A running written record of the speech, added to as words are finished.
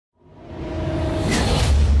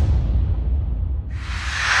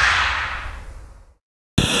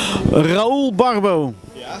Raul Barbo.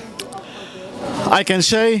 Yeah. I can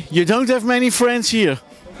say you don't have many friends here.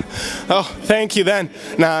 Oh, thank you then.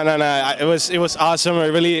 No. It was awesome.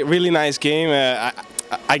 A really nice game.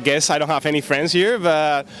 I guess I don't have any friends here,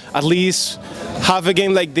 but at least have a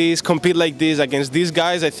game like this, compete like this against these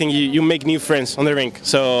guys. I think you make new friends on the rink.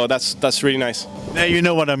 So that's really nice. Yeah, you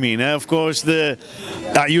know what I mean. Of course,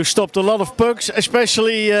 you stopped a lot of pucks,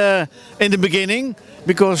 especially in the beginning,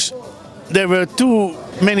 because there were too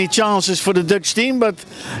many chances for the Dutch team, but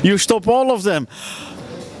you stopped all of them.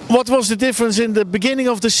 What was the difference in the beginning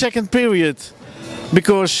of the second period?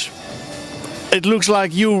 Because it looks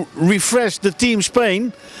like you refreshed the team's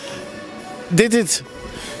pain. Did it?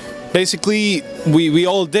 Basically, we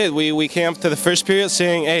all did. We came up to the first period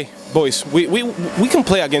saying, hey, boys, we can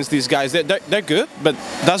play against these guys. They're good, but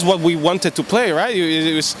that's what we wanted to play, right?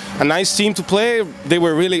 It was a nice team to play. They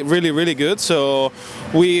were really good. So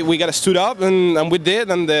we got stood up, and we did.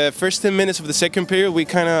 And the first 10 minutes of the second period, we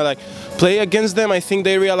kind of like play against them. I think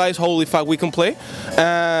they realized, holy fuck, we can play.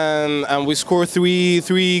 And we scored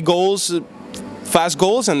three goals. Fast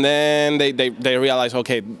goals, and then they realized,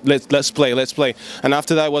 okay, let's play. And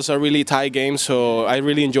after that was a really tight game, so I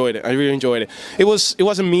really enjoyed it. It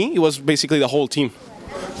wasn't me, it was basically the whole team.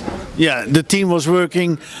 Yeah, the team was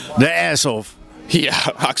working their ass off. Yeah,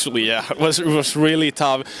 actually, yeah, it was really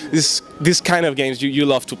tough. This kind of games, you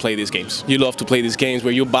love to play these games. You love to play these games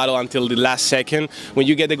where you battle until the last second. When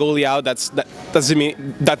you get the goalie out,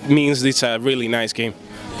 that means it's a really nice game.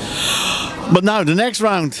 But now the next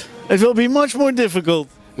round, it will be much more difficult.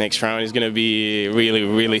 Next round is going to be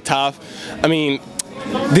really tough. I mean,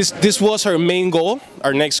 this was our main goal.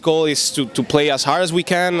 Our next goal is to play as hard as we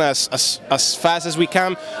can, as fast as we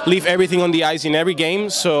can, leave everything on the ice in every game.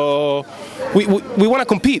 So we want to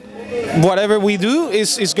compete. Whatever we do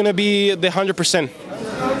is going to be the 100%.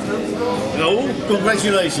 No,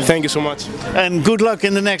 congratulations. Thank you so much. And good luck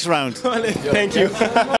in the next round. Thank you.